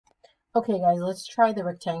Okay, guys, let's try the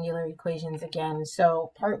rectangular equations again.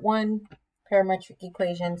 So part one, parametric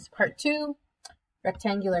equations. Part two,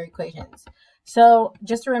 rectangular equations. So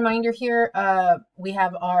just a reminder here, we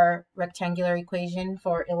have our rectangular equation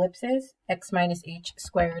for ellipses, x minus h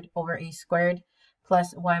squared over a squared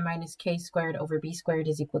plus y minus k squared over b squared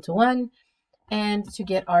is equal to 1. And to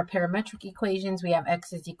get our parametric equations, we have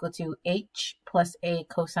x is equal to h plus a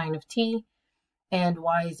cosine of t, and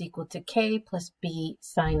y is equal to k plus b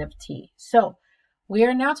sine of t. So we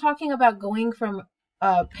are now talking about going from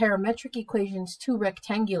parametric equations to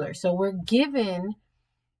rectangular. So we're given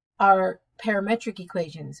our parametric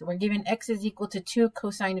equations. We're given x is equal to 2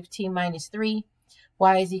 cosine of t minus 3,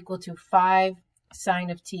 y is equal to 5 sine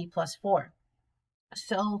of t plus 4.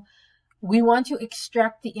 So we want to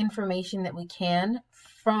extract the information that we can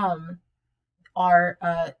from our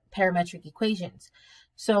parametric equations.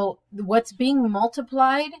 So what's being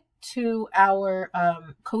multiplied to our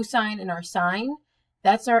cosine and our sine,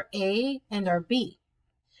 that's our a and our b.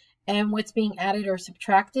 And what's being added or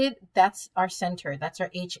subtracted, that's our center, that's our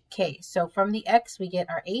hk. So from the x, we get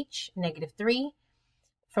our h, -3.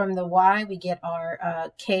 From the y, we get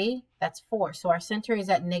our k, that's 4. So our center is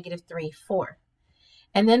at -3, 4.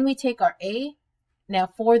 And then we take our a. Now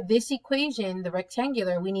for this equation, the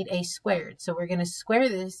rectangular, we need a squared. So we're going to square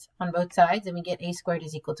this on both sides, and we get a squared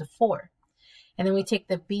is equal to 4. And then we take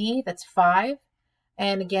the b, that's 5.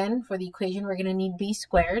 And again, for the equation, we're going to need b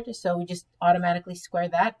squared. So we just automatically square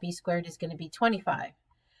that. B squared is going to be 25.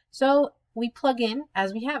 So we plug in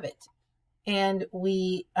as we have it. And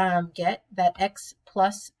we get that x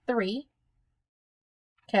plus 3,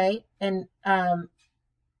 okay, and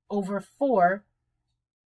over 4.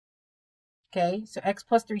 Okay, so x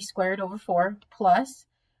plus 3 squared over 4 plus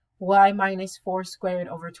y minus 4 squared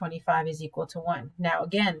over 25 is equal to 1. Now,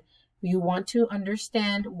 again, you want to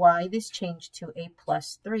understand why this changed to a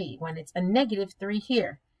plus 3 when it's a -3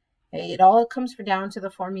 here. Okay, it all comes down to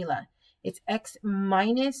the formula. It's x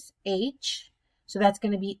minus h, so that's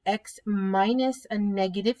going to be x minus a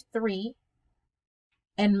 -3,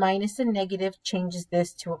 and minus a negative changes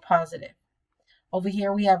this to a positive. Over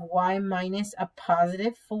here, we have y minus a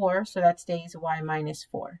positive 4, so that stays y minus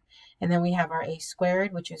 4. And then we have our a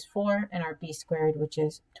squared, which is 4, and our b squared, which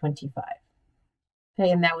is 25.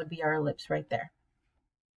 Okay, and that would be our ellipse right there.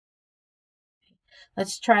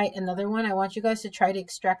 Let's try another one. I want you guys to try to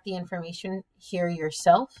extract the information here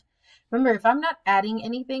yourself. Remember, if I'm not adding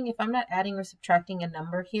anything, if I'm not adding or subtracting a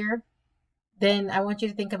number here, then I want you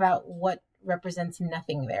to think about what represents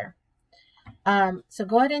nothing there. So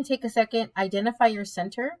go ahead and take a second, identify your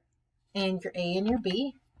center and your A and your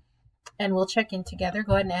B, and we'll check in together.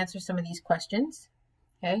 Go ahead and answer some of these questions.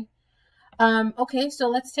 Okay. Okay, so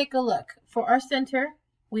let's take a look. For our center,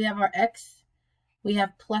 we have our X, we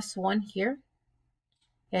have +1 here.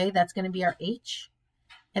 Okay, that's going to be our H.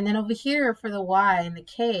 And then over here for the Y and the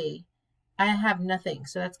K, I have nothing.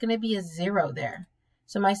 So that's going to be a 0 there.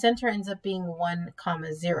 So my center ends up being 1,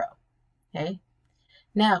 0. Okay.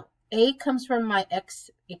 Now, a comes from my x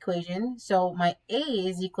equation, so my a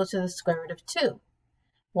is equal to the square root of 2.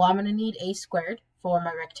 Well, I'm going to need a squared for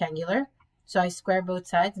my rectangular, so I square both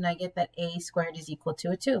sides, and I get that a squared is equal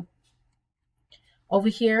to a 2. Over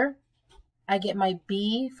here, I get my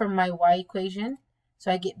b from my y equation, so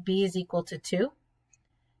I get b is equal to 2.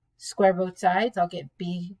 Square both sides, I'll get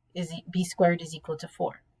b squared is equal to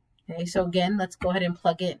 4. Okay, so again, let's go ahead and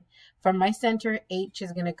plug in. From my center, h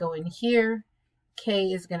is going to go in here.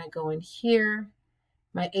 K is going to go in here.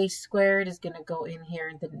 My a squared is going to go in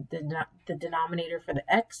here, the denominator for the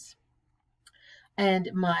x.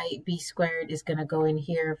 And my b squared is going to go in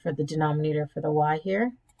here for the denominator for the y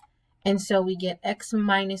here. And so we get x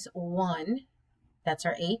minus 1, that's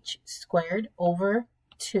our h, squared over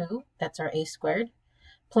 2, that's our a squared,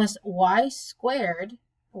 plus y squared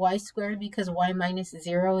because y minus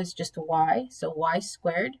 0 is just y, so y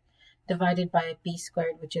squared divided by b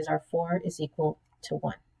squared, which is our 4, is equal to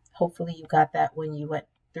 1. Hopefully you got that when you went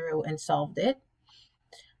through and solved it.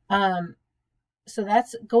 So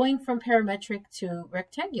that's going from parametric to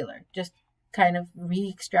rectangular, just kind of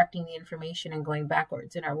re-extracting the information and going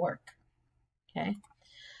backwards in our work. Okay.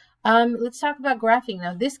 Let's talk about graphing.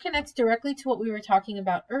 Now this connects directly to what we were talking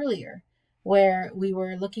about earlier, where we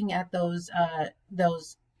were looking at those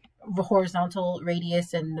horizontal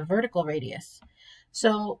radius and the vertical radius.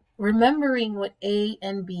 So remembering what A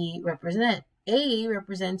and B represent. A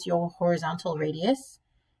represents your horizontal radius.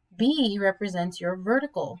 B represents your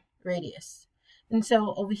vertical radius. And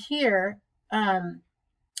so over here,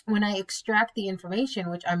 when I extract the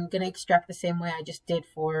information, which I'm going to extract the same way I just did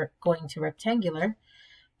for going to rectangular,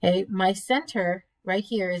 okay, my center right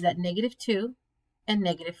here is at -2 and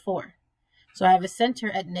 -4. So I have a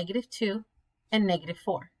center at -2 and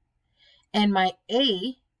 -4. And my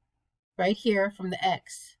A right here from the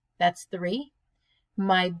X, that's 3.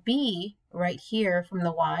 My B right here from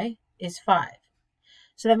the Y is 5.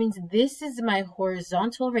 So that means this is my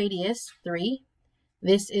horizontal radius, 3.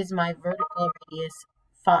 This is my vertical radius,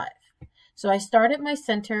 5. So I start at my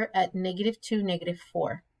center at -2,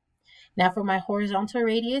 -4. Now for my horizontal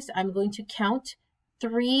radius, I'm going to count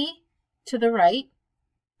 3 to the right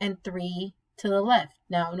and 3 to the left.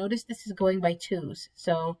 Now notice this is going by 2s.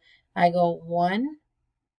 So I go 1,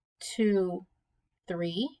 2,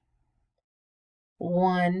 3,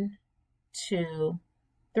 1, 2,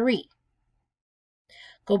 3.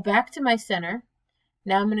 Go back to my center.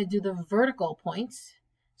 Now I'm going to do the vertical points.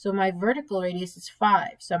 So my vertical radius is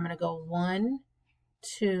 5. So I'm going to go 1,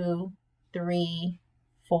 2, 3,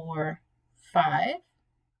 4, 5.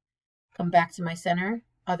 Come back to my center,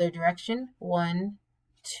 other direction. 1,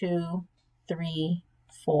 2, 3,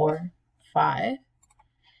 4, 5.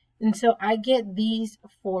 And so I get these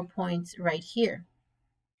 4 points right here.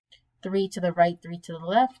 3 to the right, 3 to the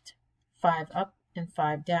left, 5 up, and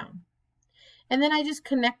 5 down. And then I just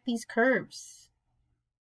connect these curves,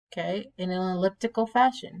 okay, in an elliptical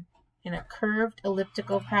fashion, in a curved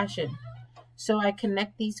elliptical fashion. So I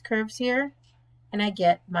connect these curves here, and I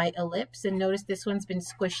get my ellipse. And notice this one's been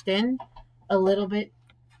squished in a little bit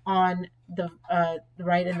on the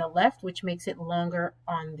right and the left, which makes it longer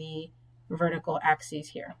on the vertical axes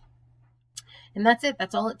here. And that's it.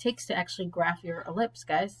 That's all it takes to actually graph your ellipse,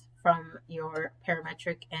 guys, from your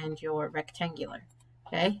parametric and your rectangular,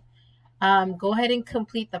 okay? Go ahead and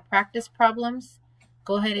complete the practice problems.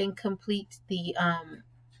 Go ahead and complete the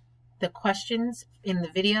questions in the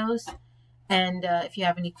videos. And if you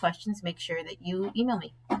have any questions, make sure that you email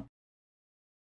me.